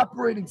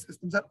 operating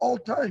systems at all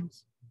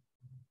times.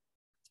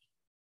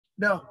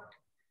 Now,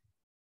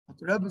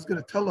 the Rebbe is going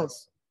to tell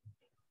us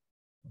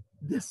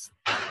this.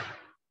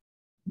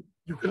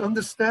 You can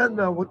understand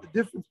now what the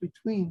difference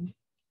between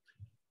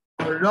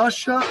a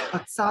Rasha, a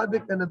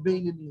Tzaddik, and a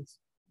Beinoni is.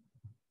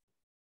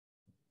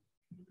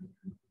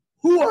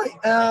 Who I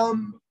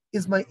am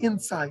is my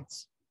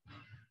insides.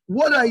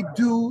 What I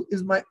do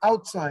is my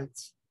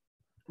outsides,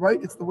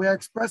 right? It's the way I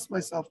express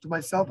myself to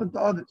myself and to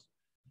others.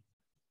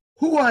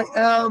 Who I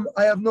am,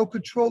 I have no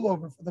control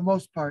over for the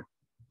most part.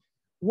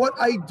 What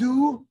I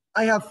do,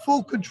 I have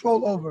full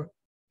control over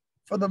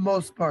for the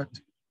most part.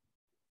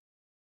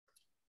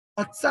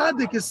 A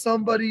tzaddik is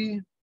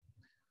somebody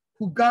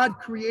who God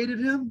created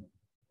him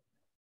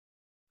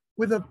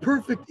with a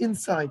perfect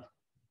inside.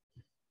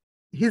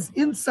 his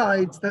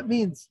insides, that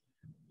means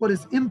what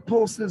his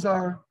impulses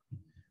are,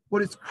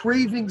 what his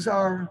cravings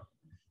are,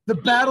 the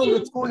battle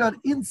that's going on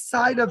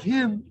inside of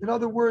him. In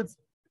other words,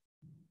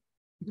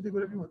 you can take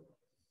whatever you want.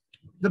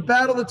 The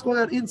battle that's going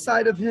on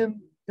inside of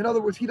him, in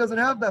other words, he doesn't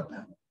have that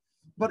battle.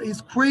 But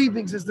his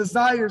cravings, his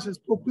desires, his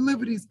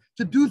proclivities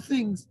to do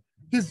things,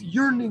 his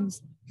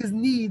yearnings, his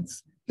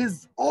needs,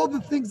 all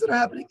the things that are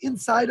happening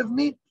inside of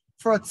me,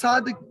 for a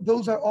tzaddik,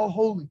 those are all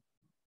holy.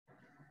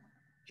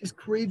 His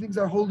cravings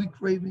are holy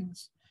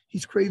cravings.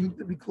 He's craving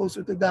to be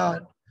closer to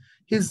God.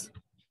 His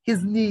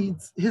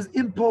needs, his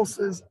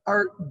impulses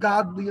are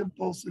godly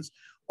impulses.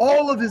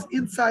 All of his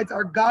insides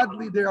are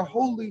godly. They are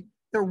holy.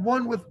 They're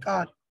one with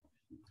God.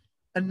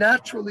 And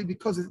naturally,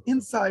 because his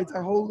insides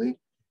are holy,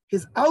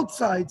 his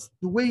outsides,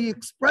 the way he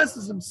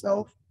expresses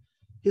himself,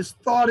 his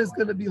thought is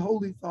going to be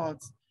holy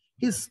thoughts.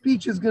 His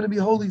speech is going to be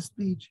holy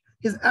speech.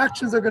 His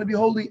actions are going to be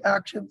holy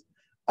actions.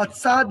 A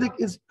tzaddik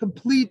is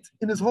complete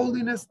in his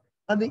holiness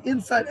on the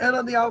inside and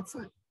on the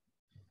outside.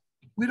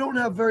 We don't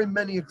have very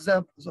many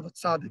examples of a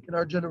tzaddik in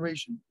our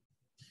generation.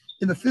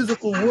 In the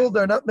physical world,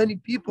 there are not many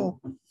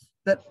people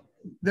that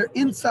their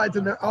insides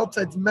and their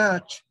outsides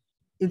match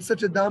in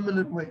such a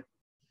dominant way.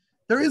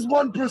 There is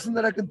one person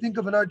that I can think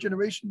of in our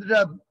generation, the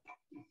Rebbe.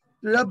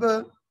 The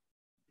Rebbe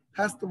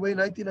passed away in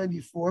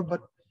 1994,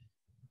 but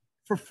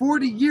for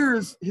 40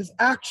 years, his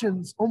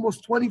actions,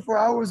 almost 24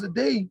 hours a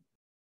day,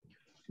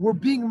 were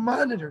being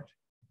monitored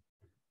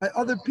by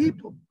other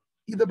people,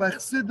 either by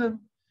chassidim,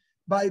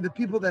 by the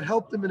people that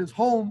helped him in his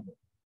home,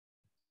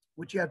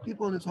 which he had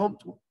people in his home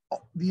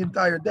the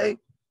entire day.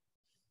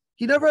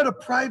 He never had a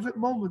private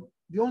moment.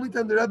 The only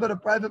time the Rebbe had a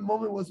private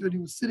moment was when he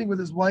was sitting with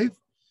his wife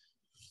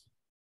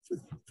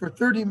for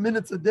 30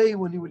 minutes a day,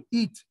 when he would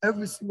eat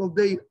every single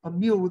day a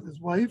meal with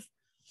his wife,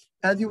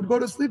 and he would go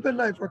to sleep at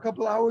night for a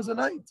couple hours a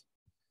night.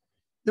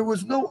 There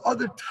was no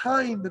other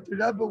time that the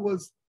Rebbe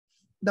was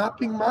not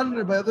being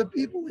monitored by other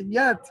people, and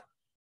yet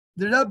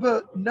the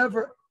Rebbe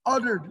never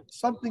uttered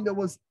something that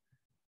was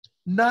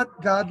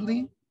not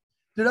godly.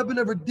 The Rebbe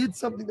never did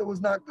something that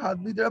was not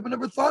godly. The Rebbe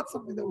never thought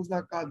something that was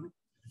not godly.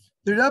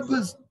 The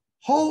Rebbe's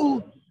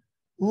whole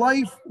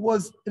life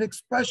was an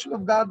expression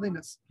of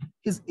godliness.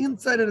 His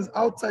inside and his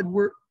outside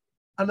were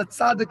on a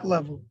tzaddik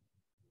level.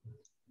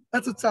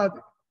 That's a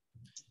tzaddik.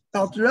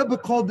 Now, the Rebbe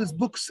called this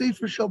book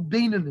Sefer Shel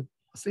Beinanim,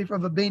 a Sefer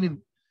of a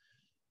Beinanim.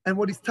 And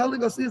what he's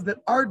telling us is that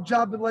our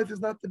job in life is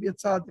not to be a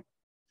tzaddik.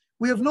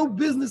 We have no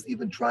business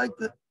even trying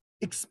to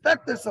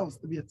expect ourselves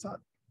to be a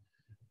tzaddik.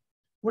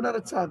 We're not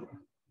a tzaddik.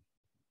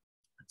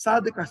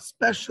 Tzaddik are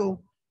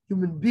special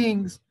human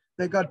beings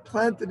that God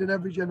planted in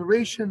every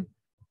generation.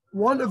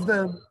 One of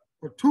them,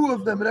 or two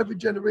of them in every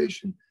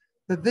generation,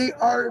 that they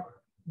are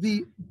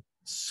the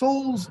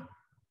souls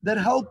that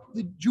help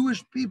the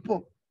Jewish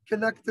people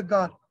connect to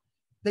God.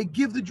 They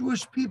give the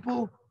Jewish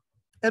people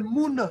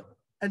emunah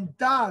and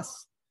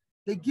das.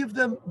 They give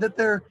them that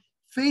their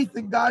faith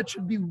in God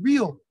should be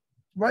real,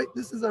 right?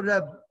 This is a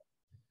Rebbe.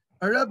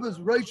 A Rebbe is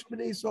Rosh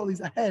B'nai Yisrael,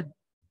 he's a head.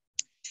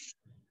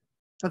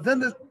 But then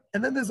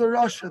there's a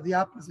Rasha, the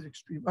opposite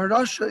extreme. A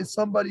Rasha is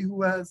somebody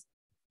who has,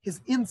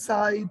 his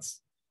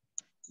insides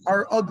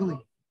are ugly.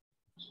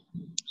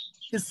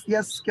 He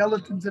has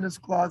skeletons in his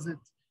closet.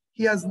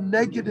 He has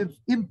negative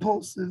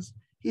impulses.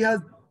 He has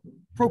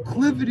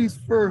proclivities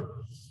for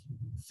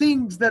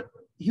things that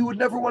he would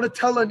never want to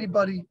tell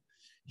anybody.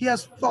 He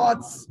has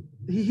thoughts.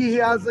 He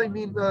has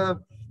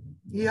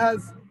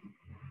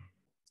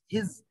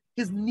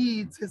his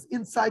needs, his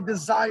inside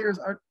desires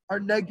are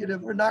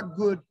negative, are not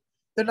good.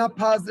 They're not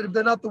positive.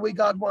 They're not the way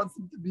God wants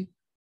them to be.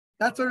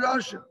 That's a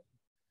Rasha.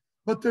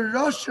 But the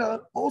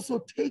Rasha also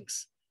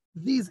takes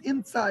these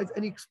insides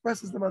and he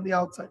expresses them on the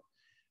outside.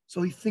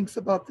 So he thinks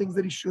about things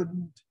that he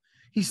shouldn't.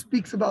 He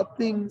speaks about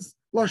things,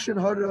 lashon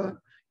hara,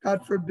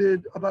 God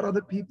forbid, about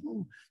other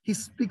people. He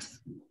speaks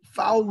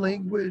foul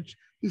language.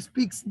 He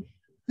speaks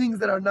things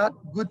that are not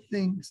good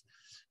things.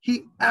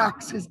 He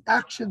acts. His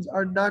actions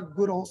are not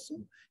good also.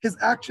 His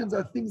actions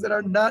are things that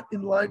are not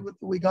in line with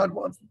the way God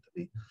wants them to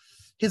be.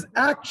 His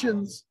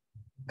actions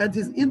and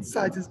his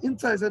insides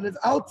and his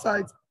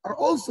outsides are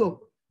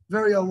also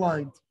very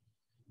aligned.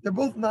 They're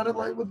both not in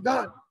line with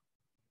God.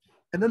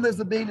 And then there's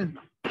a Beinani.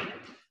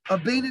 A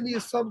Beinani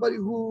is somebody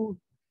who,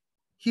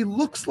 he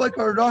looks like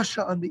a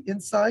Rasha on the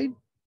inside,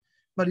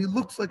 but he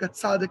looks like a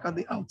tzaddik on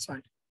the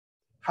outside.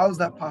 How is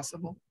that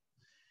possible?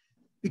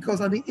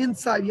 Because on the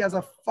inside, he has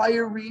a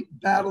fiery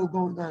battle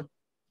going on.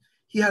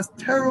 He has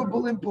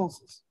terrible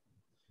impulses.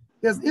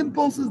 He has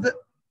impulses that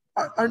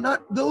are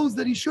not those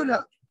that he should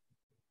have.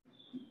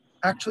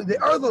 Actually, they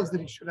are those that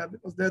he should have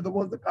because they're the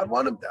ones that God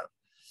wanted him to have.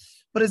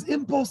 But his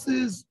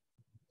impulses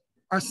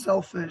are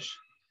selfish.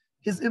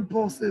 His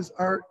impulses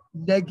are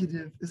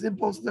negative. His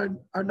impulses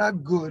are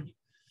not good.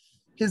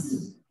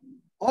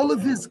 All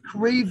of his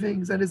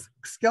cravings and his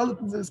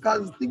skeletons and his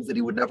causes, things that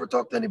he would never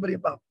talk to anybody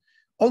about.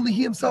 Only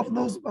he himself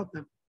knows about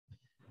them.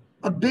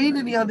 A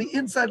Beinani on the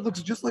inside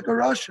looks just like a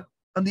Rasha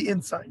on the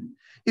inside.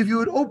 If you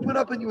would open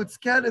up and you would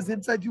scan his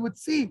inside, you would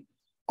see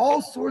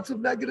all sorts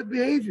of negative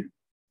behavior,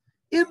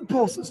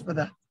 impulses for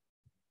that.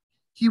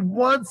 He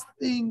wants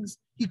things.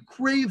 He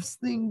craves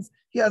things.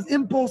 He has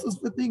impulses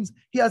for things.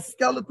 He has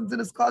skeletons in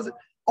his closet.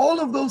 All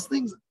of those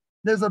things,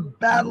 there's a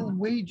battle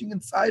waging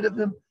inside of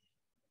him,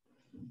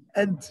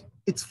 and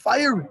it's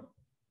fiery.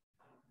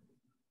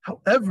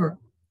 However,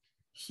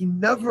 he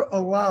never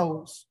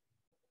allows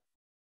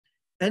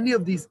any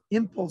of these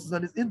impulses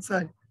on his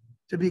inside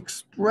to be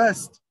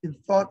expressed in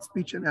thought,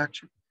 speech, and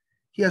action.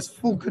 He has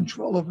full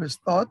control over his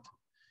thought.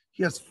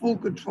 He has full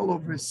control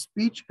over his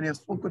speech, and he has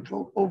full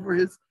control over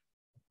his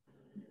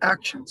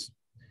actions.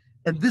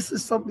 And this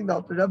is something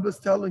that the Rebbe is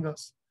telling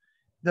us,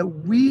 that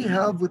we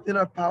have within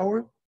our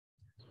power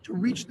to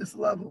reach this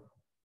level.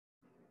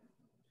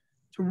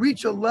 To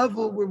reach a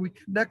level where we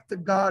connect to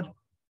God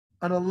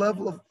on a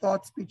level of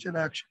thought, speech, and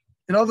action.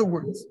 In other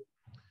words,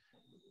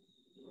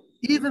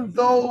 even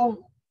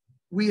though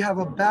we have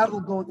a battle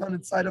going on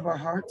inside of our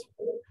heart,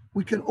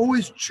 we can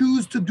always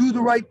choose to do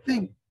the right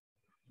thing,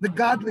 the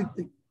godly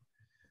thing.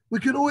 We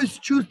can always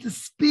choose to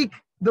speak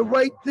the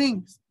right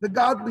things, the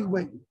godly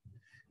way.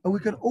 And we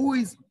can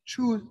always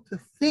choose to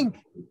think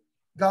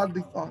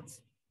godly thoughts.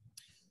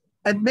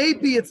 And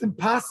maybe it's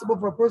impossible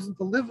for a person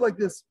to live like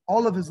this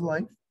all of his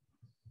life,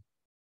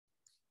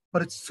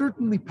 but it's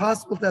certainly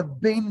possible to have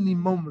Bainani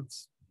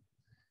moments.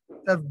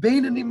 To have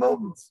Bainani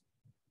moments.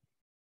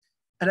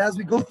 And as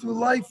we go through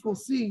life, we'll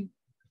see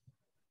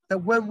that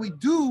when we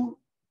do,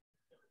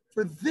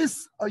 for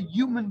this a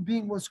human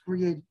being was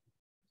created.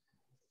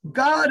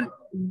 God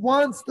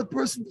wants the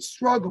person to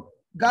struggle.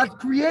 God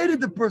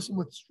created the person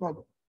with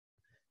struggle.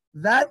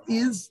 That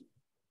is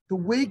the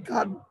way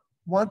God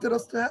wanted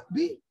us to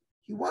be.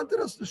 He wanted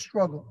us to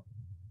struggle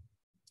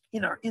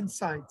in our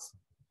insides.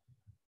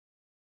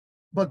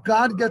 But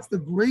God gets the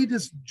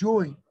greatest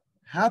joy,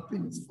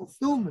 happiness,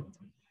 fulfillment.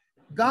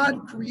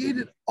 God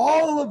created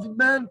all of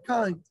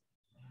mankind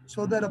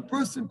so that a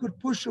person could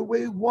push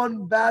away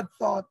one bad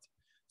thought,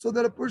 so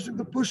that a person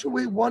could push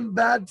away one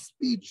bad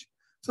speech,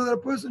 so that a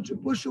person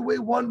should push away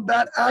one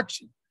bad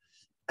action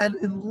and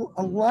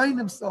align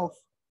himself,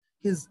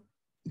 his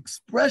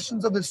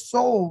expressions of his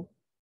soul,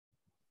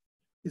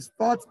 his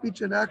thought,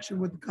 speech, and action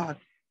with God.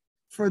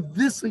 For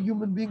this a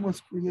human being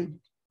was created.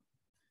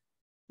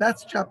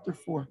 That's chapter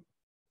 4.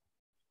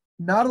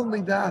 Not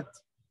only that,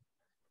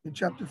 in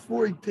chapter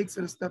 4, he takes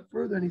it a step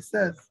further and he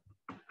says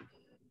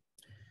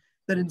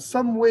that in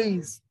some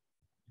ways,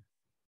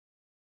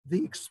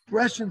 the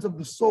expressions of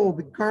the soul,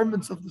 the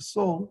garments of the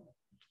soul,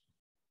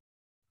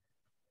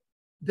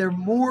 they're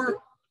more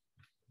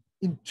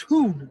in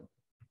tune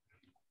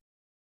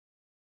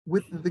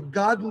with the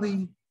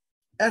godly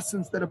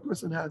essence that a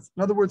person has.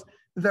 In other words,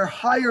 they're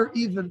higher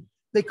even,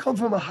 they come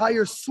from a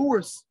higher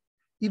source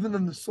even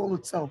than the soul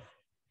itself.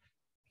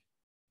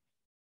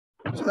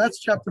 So that's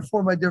chapter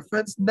 4, my dear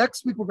friends.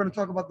 Next week, we're going to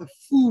talk about the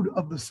food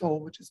of the soul,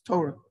 which is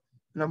Torah.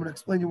 And I'm going to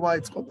explain you why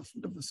it's called the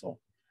food of the soul.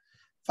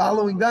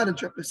 Following that, in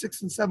chapter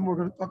 6 and 7, we're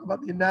going to talk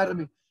about the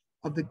anatomy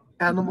of the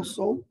animal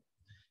soul.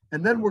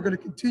 And then we're going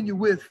to continue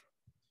with,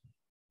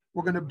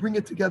 we're going to bring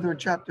it together in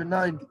chapter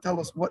 9 to tell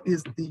us what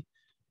is the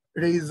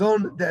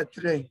raison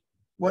d'être,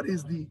 what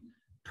is the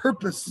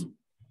purpose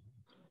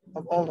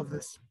of all of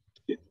this.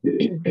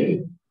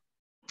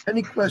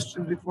 Any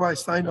questions before I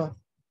sign off?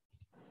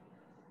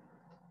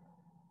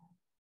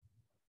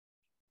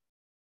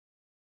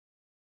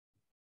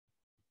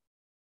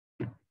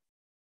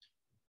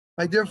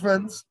 My dear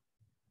friends,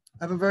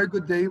 have a very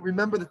good day.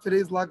 Remember that today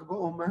is Lag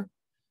BaOmer.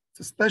 It's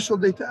a special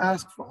day to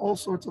ask for all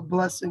sorts of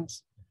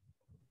blessings.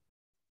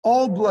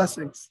 All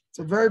blessings. It's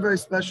a very, very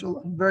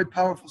special and very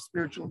powerful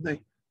spiritual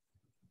day.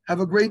 Have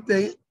a great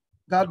day.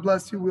 God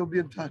bless you. We'll be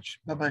in touch.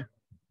 Bye-bye.